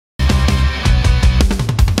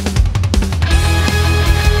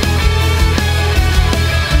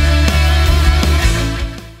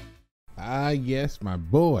Yes, my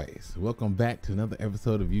boys. Welcome back to another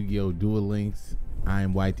episode of Yu-Gi-Oh! Duel Links. I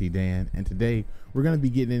am YTDan, and today we're going to be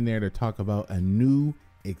getting in there to talk about a new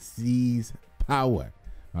XYZ power.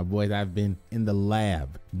 My boys, I've been in the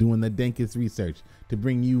lab doing the dankest research to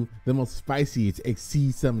bring you the most spiciest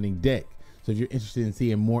XYZ summoning deck. So if you're interested in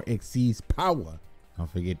seeing more XYZ power,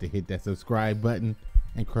 don't forget to hit that subscribe button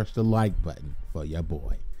and crush the like button for your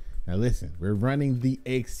boy. Now listen, we're running the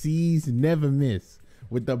XYZ Never Miss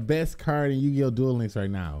with the best card in Yu-Gi-Oh! Duel Links right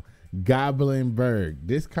now, Goblinberg.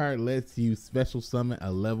 This card lets you special summon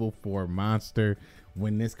a level 4 monster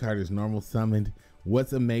when this card is normal summoned.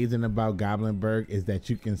 What's amazing about Goblinberg is that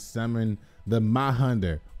you can summon the Ma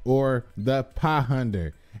Hunder or the Pa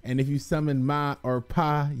Hunder. And if you summon Ma or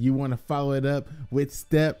Pa, you want to follow it up with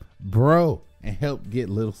Step Bro and help get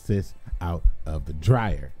little sis out of the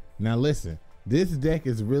dryer. Now listen, this deck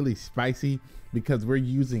is really spicy because we're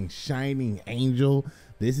using Shining Angel.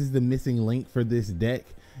 This is the missing link for this deck.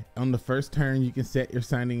 On the first turn, you can set your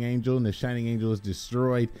Shining Angel, and the Shining Angel is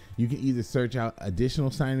destroyed. You can either search out additional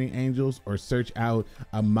Shining Angels or search out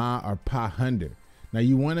a Ma or Pa Hunder. Now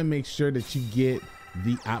you want to make sure that you get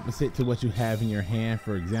the opposite to what you have in your hand.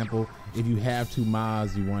 For example, if you have 2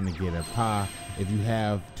 Ma's, you want to get a Pa. If you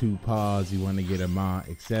have 2 Pa's, you want to get a Ma,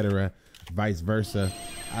 etc. Vice versa.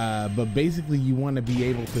 But basically you want to be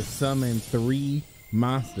able to summon 3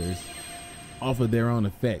 monsters off of their own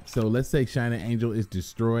effect. So let's say Shining Angel is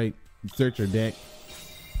destroyed, search your deck,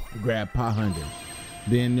 grab Pa Hunder.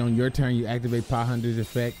 Then on your turn you activate Pa Hunder's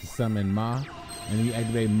effect to summon Ma, and then you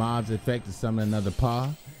activate Ma's effect to summon another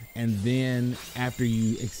Pa. And then after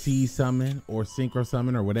you XYZ summon or synchro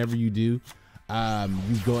summon or whatever you do,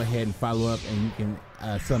 you go ahead and follow up and you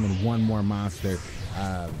can summon 1 more monster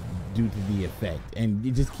due to the effect, and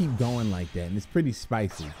you just keep going like that, and it's pretty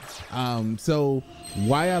spicy. So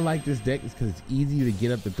why I like this deck is because it's easy to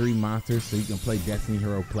get up to 3 monsters, so you can play Destiny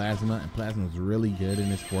Hero Plasma, and Plasma is really good in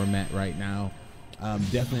this format right now.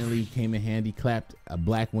 Definitely came in handy. Clapped a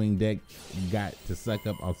Blackwing deck, you got to suck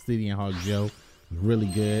up Obsidian Hawk Joe, really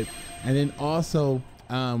good. And then also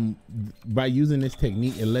by using this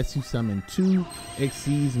technique, it lets you summon 2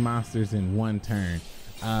 XYZ monsters in 1 turn,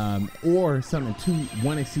 or summon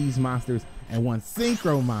 1 XYZ monsters and 1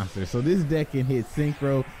 synchro monster. So this deck can hit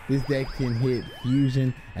synchro, this deck can hit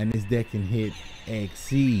fusion, and this deck can hit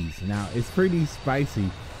XYZ. Now it's pretty spicy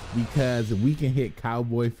because we can hit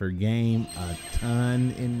Cowboy for game a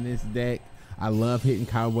ton in this deck. I love hitting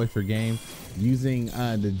Cowboy for game. Using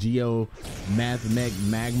the Geo Mathmech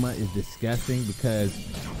Magma is disgusting because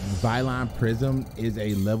Vylon Prism is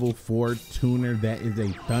a level 4 tuner that is a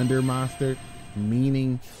thunder monster,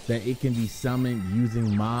 meaning that it can be summoned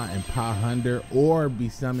using Ma and Pa Hunder or be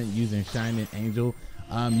summoned using Shining Angel.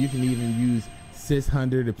 You can even use Sis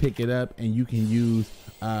Hunder to pick it up, and you can use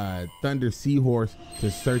Thunder Seahorse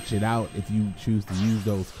to search it out if you choose to use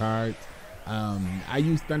those cards. I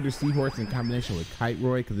use Thunder Seahorse in combination with Kite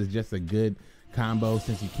Roy because it's just a good combo.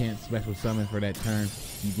 Since you can't special summon for that turn,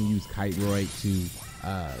 you can use Kite Roy to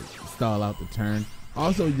stall out the turn.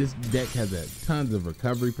 Also, this deck has tons of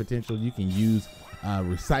recovery potential. You can use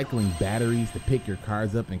recycling batteries to pick your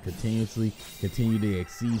cards up and continuously continue the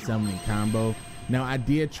XYZ summoning combo. Now I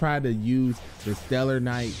did try to use the Stellar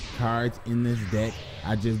Knight cards in this deck.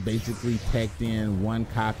 I just basically teched in 1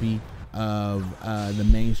 copy of the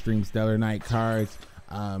mainstream Stellar Knight cards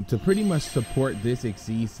to pretty much support this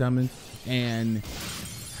XYZ summon. And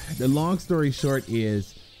the long story short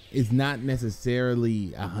is it's not necessarily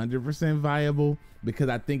 100% viable, because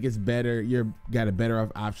I think it's better, you've got a better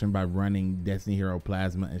off option by running Destiny Hero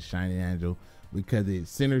Plasma and Shining Angel because it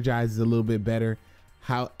synergizes a little bit better.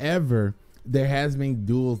 However, there has been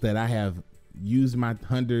duels that I have used my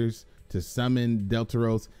Hunters to summon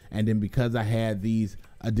Deltaros, and then because I had these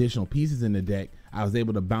additional pieces in the deck, I was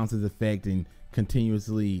able to bounce his effect and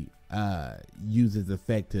continuously use his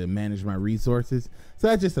effect to manage my resources. So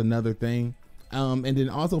that's just another thing. And then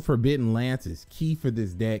also Forbidden Lance is key for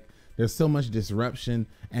this deck. There's so much disruption,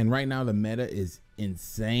 and right now the meta is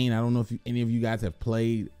insane. I don't know if any of you guys have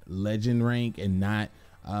played Legend rank and not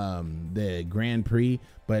the Grand Prix,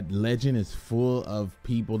 but Legend is full of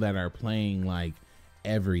people that are playing like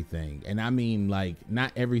everything. And I mean like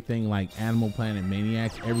not everything like Animal Planet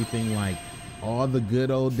Maniacs, everything like all the good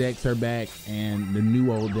old decks are back, and the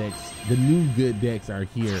new old decks, the new good decks are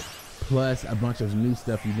here, plus a bunch of new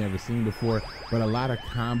stuff you've never seen before, but a lot of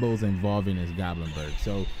combos involving this Goblinberg.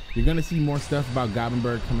 So you're gonna see more stuff about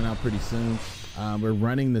Goblinberg coming out pretty soon. We're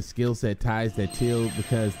running the skill set Ties that Till,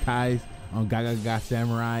 because Ties on Gaga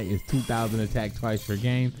Samurai is 2,000 attack twice per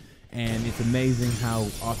game, and it's amazing how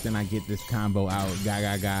often I get this combo out,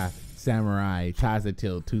 Gaga Samurai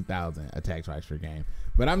Chazatil 2000 attack twice per game.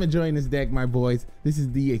 But I'm enjoying this deck, my boys. This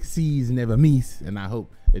is the XYZ Never Miss, and I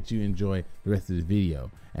hope that you enjoy the rest of this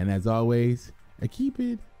video. And as always, I keep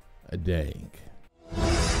it a dank.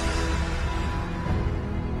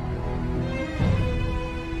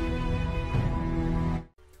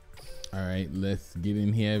 All right, let's get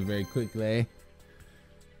in here very quickly.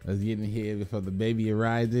 Let's get in here before the baby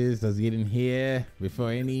arises. Let's get in here before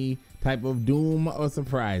any type of doom or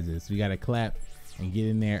surprises. We gotta clap and get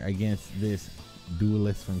in there against this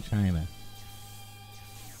duelist from China.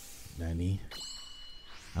 Nani?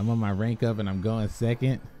 I'm on my rank up and I'm going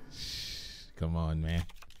second. Shh, come on, man.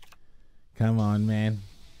 Come on, man.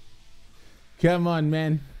 Come on,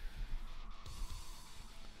 man.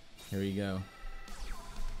 Here we go.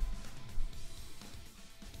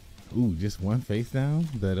 Ooh, just one face down?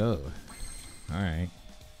 But oh. Alright.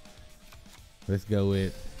 Let's go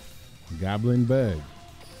with Goblin Bug.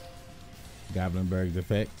 Goblin Bug's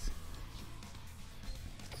effects.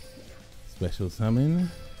 Special summon.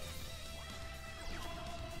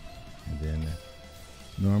 And then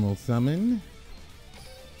normal summon.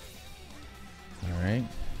 Alright.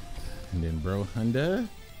 And then Bro Hunder.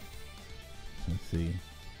 Let's see.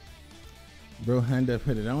 Bro Hunder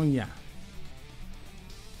put it on ya.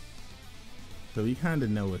 So we kind of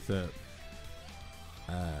know what's up.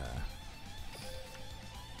 I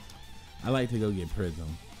like to go get Prism.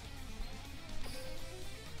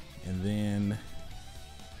 And then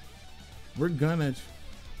we're gonna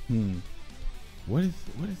what is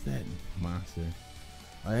that monster?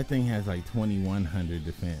 Oh, that thing has like 2100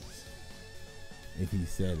 defense. If he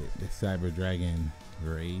said it, the Cyber Dragon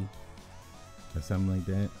Ray or something like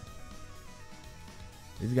that.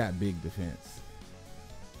 It's got big defense.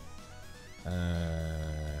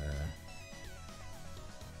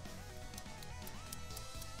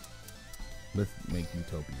 Let's make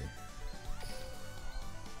Utopia.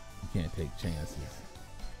 You can't take chances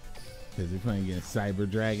because we're playing against Cyber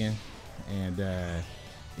Dragon, and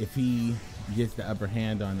if he gets the upper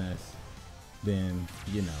hand on us, then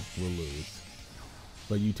you know we'll lose.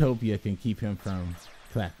 But Utopia can keep him from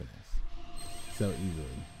clapping us so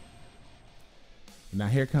easily. Now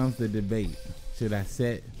here comes the debate. Should I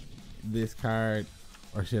set this card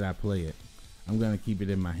or should I play it? I'm gonna keep it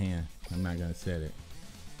in my hand. I'm not gonna set it.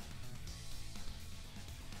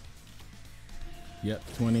 Yep,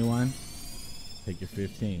 21. Take your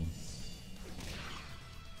 15.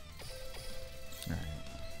 All right.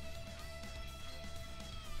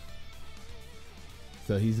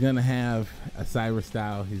 So he's gonna have a cyber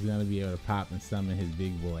style. He's gonna be able to pop and summon his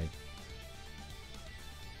big boy.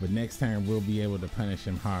 But next turn we'll be able to punish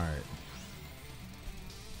him hard.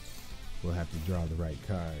 We'll have to draw the right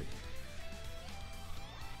card.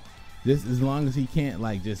 Just as long as he can't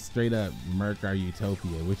like just straight up murk our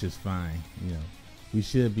Utopia, which is fine. You know, we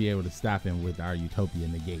should be able to stop him with our Utopia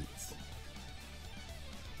negates.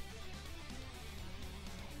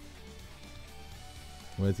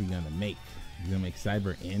 What is he gonna make? He's gonna make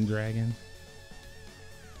Cyber End Dragon.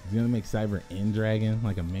 He's gonna make Cyber End Dragon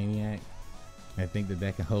like a maniac. I think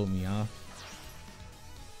that can hold me off.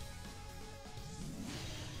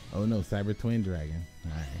 Oh no, Cyber Twin Dragon.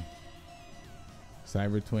 Alright.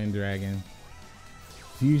 Cyber Twin Dragon.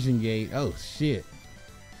 Fusion Gate. Oh shit.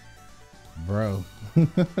 Bro.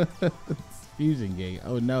 Fusion Gate.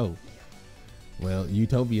 Oh no. Well,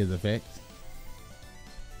 Utopia's effect.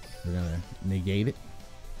 We're gonna negate it.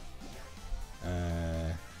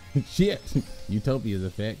 Shit. Utopia's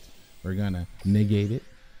effect. We're gonna negate it.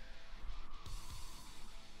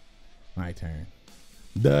 My turn.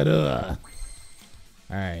 Da-da.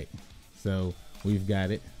 Alright, so we've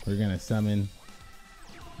got it. We're gonna summon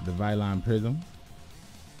the Vylon Prism.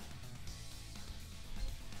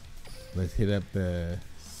 Let's hit up the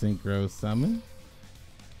Synchro Summon.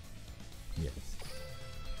 Yes.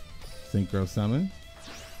 Synchro Summon.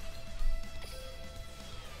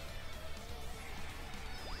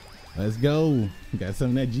 Let's go. Got some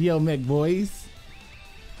of that Geomech, boys.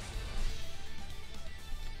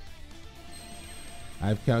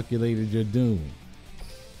 I've calculated your doom.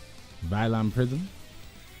 Vylon Prism.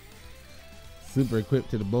 Super equipped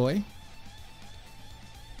to the boy.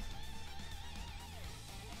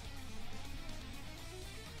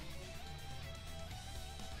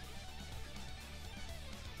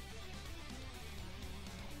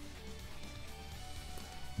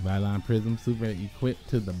 Vylon Prism super equipped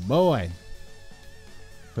to the boy.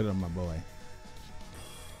 Put it on my boy.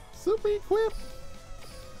 Super equipped.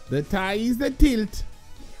 The tie is the tilt.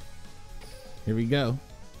 Here we go.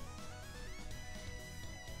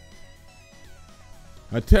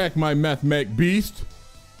 Attack my mathematic beast.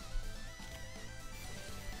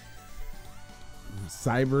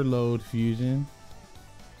 Cyber Load Fusion.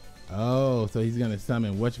 Oh, so he's gonna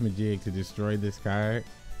summon Whatchamajig to destroy this card.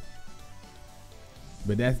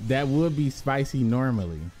 But that would be spicy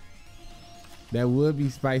normally. That would be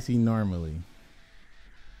spicy normally.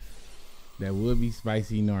 That would be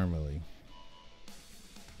spicy normally.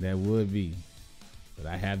 That would be. But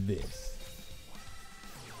I have this.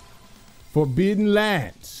 Forbidden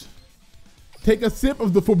Lance. Take a sip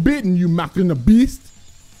of the forbidden, you Machina beast.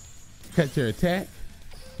 Cut your attack.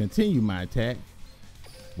 Continue my attack.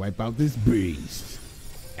 Wipe out this beast.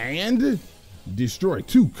 And destroy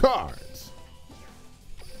 2 cards.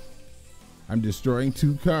 I'm destroying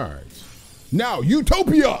 2 cards. Now,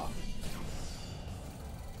 Utopia!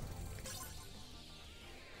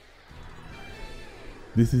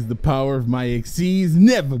 This is the power of my Xyz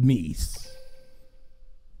never miss.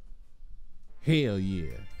 Hell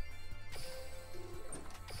yeah.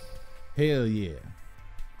 Hell yeah.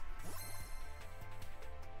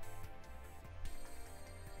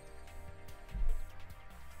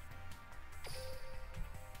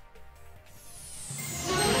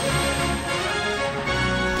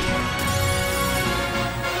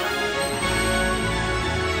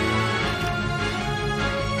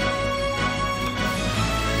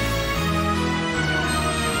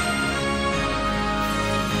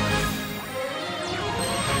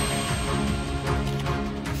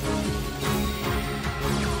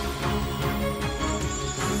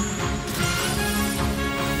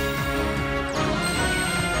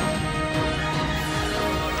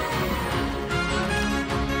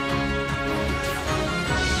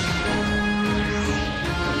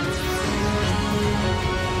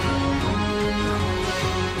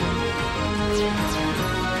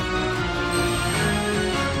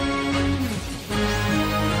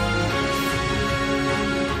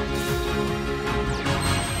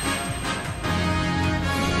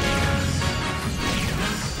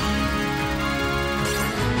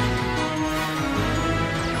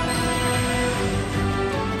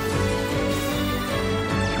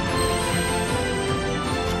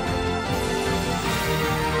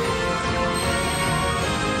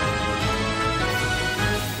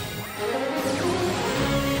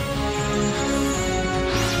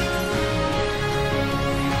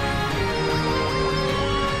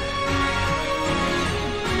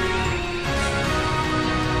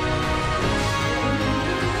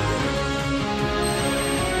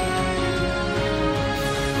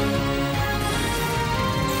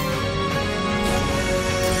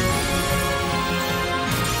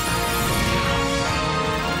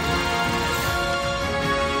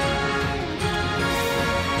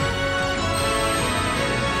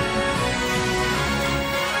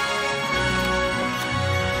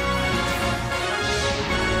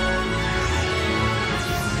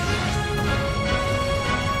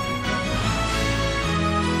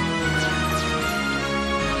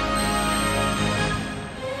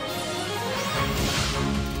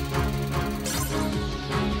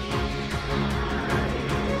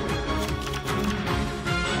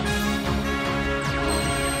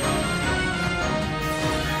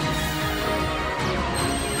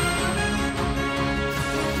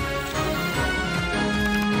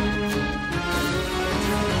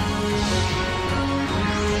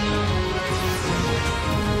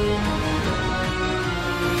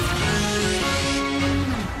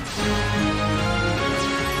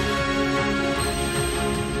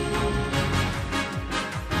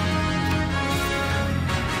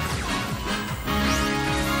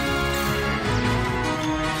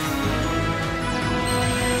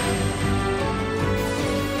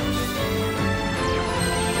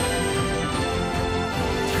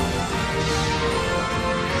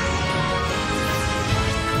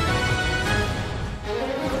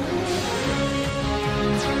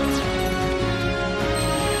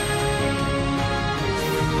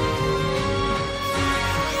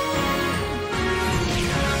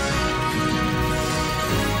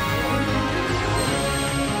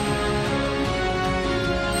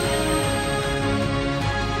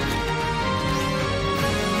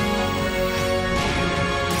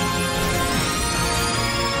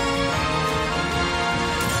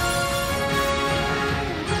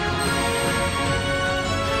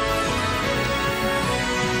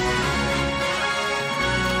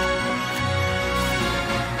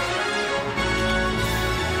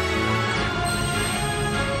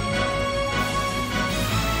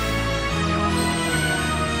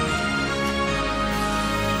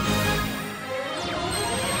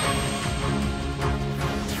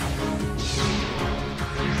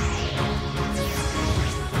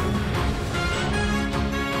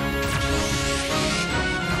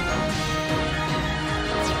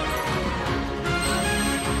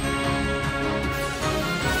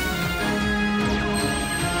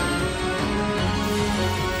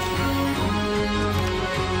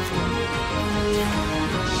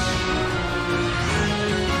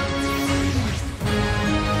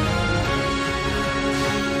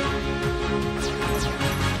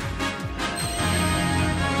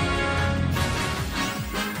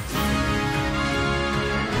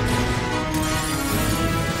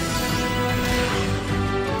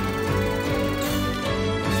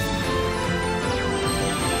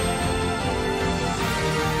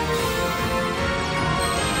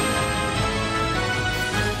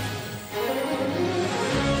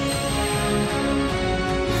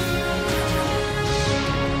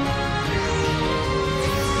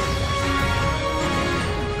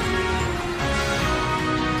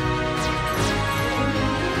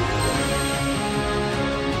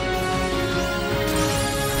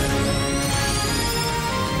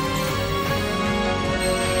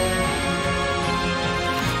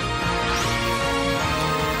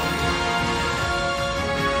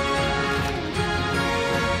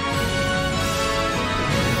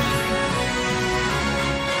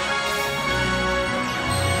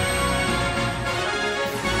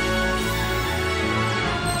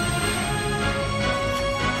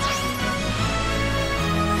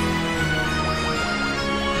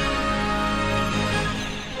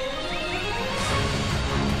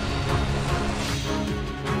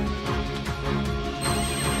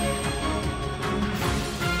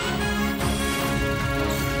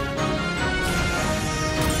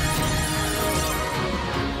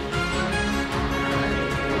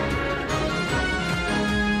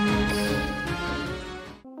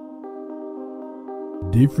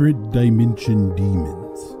 Different dimension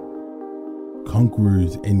demons,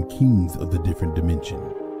 conquerors and kings of the different dimension,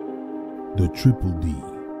 the Triple D,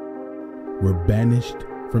 were banished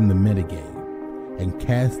from the metagame and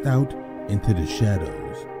cast out into the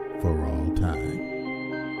shadows for all time.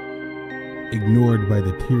 Ignored by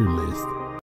the tier list